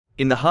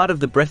In the heart of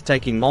the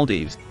breathtaking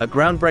Maldives, a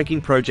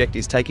groundbreaking project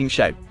is taking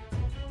shape.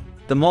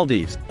 The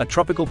Maldives, a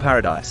tropical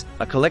paradise,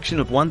 a collection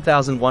of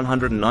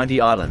 1,190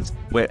 islands,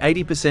 where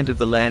 80% of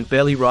the land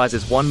barely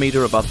rises 1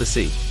 meter above the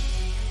sea.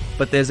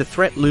 But there's a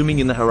threat looming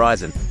in the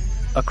horizon.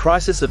 A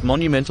crisis of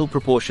monumental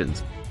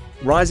proportions.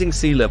 Rising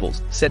sea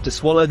levels, set to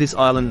swallow this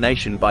island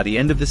nation by the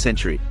end of the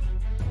century.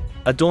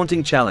 A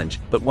daunting challenge,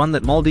 but one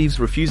that Maldives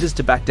refuses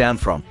to back down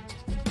from.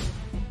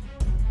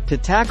 To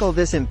tackle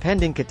this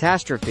impending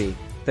catastrophe,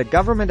 the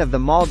government of the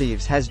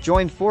Maldives has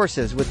joined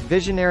forces with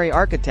visionary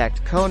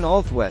architect Koen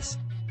Olthuis,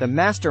 the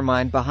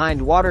mastermind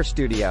behind Water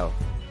Studio,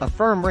 a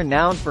firm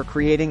renowned for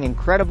creating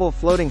incredible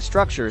floating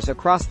structures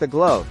across the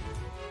globe.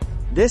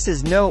 This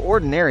is no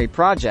ordinary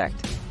project.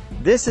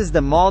 This is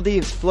the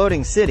Maldives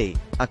Floating City,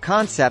 a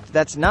concept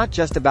that's not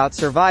just about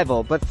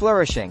survival but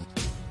flourishing.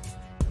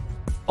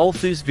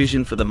 Olthuis'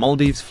 vision for the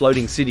Maldives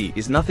Floating City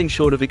is nothing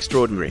short of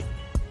extraordinary.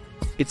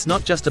 It's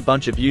not just a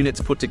bunch of units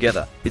put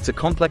together, it's a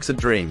complex of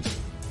dreams.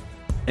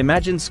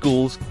 Imagine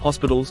schools,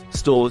 hospitals,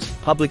 stores,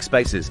 public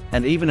spaces,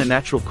 and even a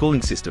natural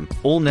cooling system,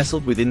 all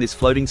nestled within this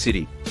floating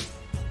city.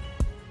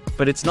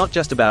 But it's not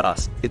just about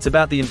us, it's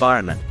about the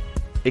environment.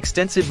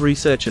 Extensive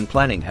research and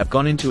planning have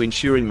gone into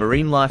ensuring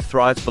marine life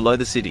thrives below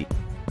the city.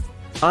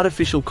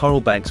 Artificial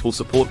coral banks will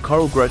support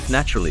coral growth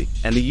naturally,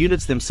 and the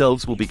units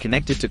themselves will be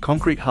connected to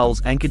concrete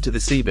hulls anchored to the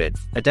seabed,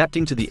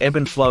 adapting to the ebb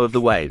and flow of the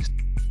waves.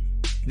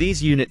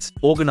 These units,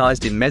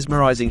 organized in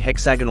mesmerizing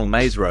hexagonal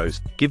maze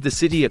rows, give the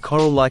city a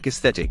coral-like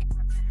aesthetic.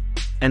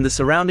 And the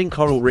surrounding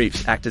coral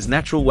reefs act as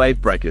natural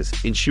wave breakers,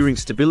 ensuring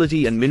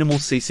stability and minimal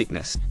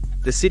seasickness.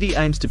 The city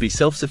aims to be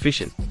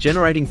self-sufficient,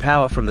 generating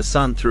power from the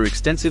sun through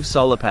extensive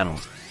solar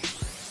panels.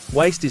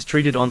 Waste is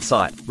treated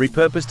on-site,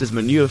 repurposed as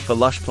manure for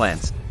lush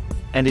plants.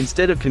 And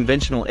instead of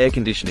conventional air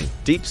conditioning,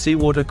 deep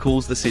seawater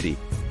cools the city.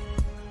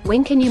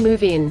 When can you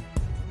move in?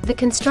 The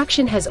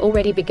construction has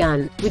already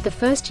begun, with the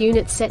first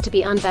units set to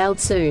be unveiled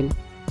soon.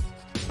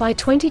 By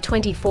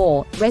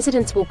 2024,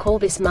 residents will call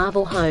this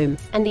marvel home,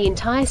 and the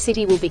entire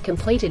city will be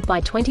completed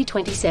by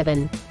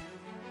 2027.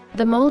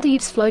 The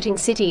Maldives Floating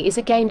City is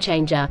a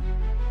game-changer.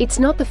 It's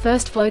not the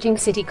first floating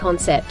city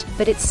concept,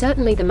 but it's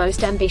certainly the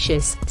most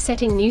ambitious,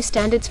 setting new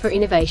standards for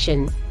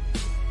innovation.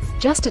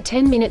 Just a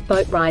 10-minute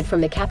boat ride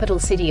from the capital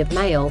city of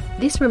Male,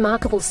 this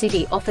remarkable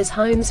city offers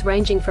homes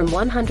ranging from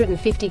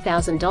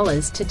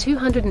 $150,000 to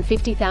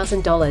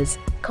 $250,000,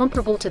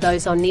 comparable to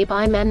those on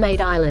nearby man-made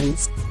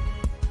islands.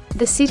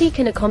 The city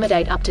can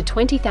accommodate up to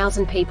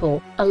 20,000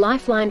 people, a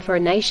lifeline for a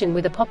nation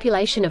with a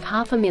population of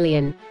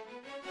 500,000.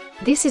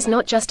 This is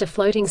not just a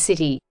floating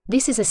city,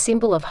 this is a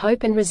symbol of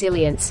hope and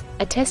resilience,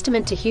 a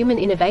testament to human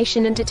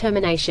innovation and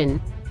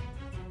determination.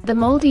 The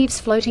Maldives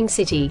Floating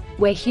City,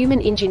 where human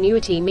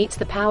ingenuity meets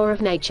the power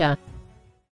of nature.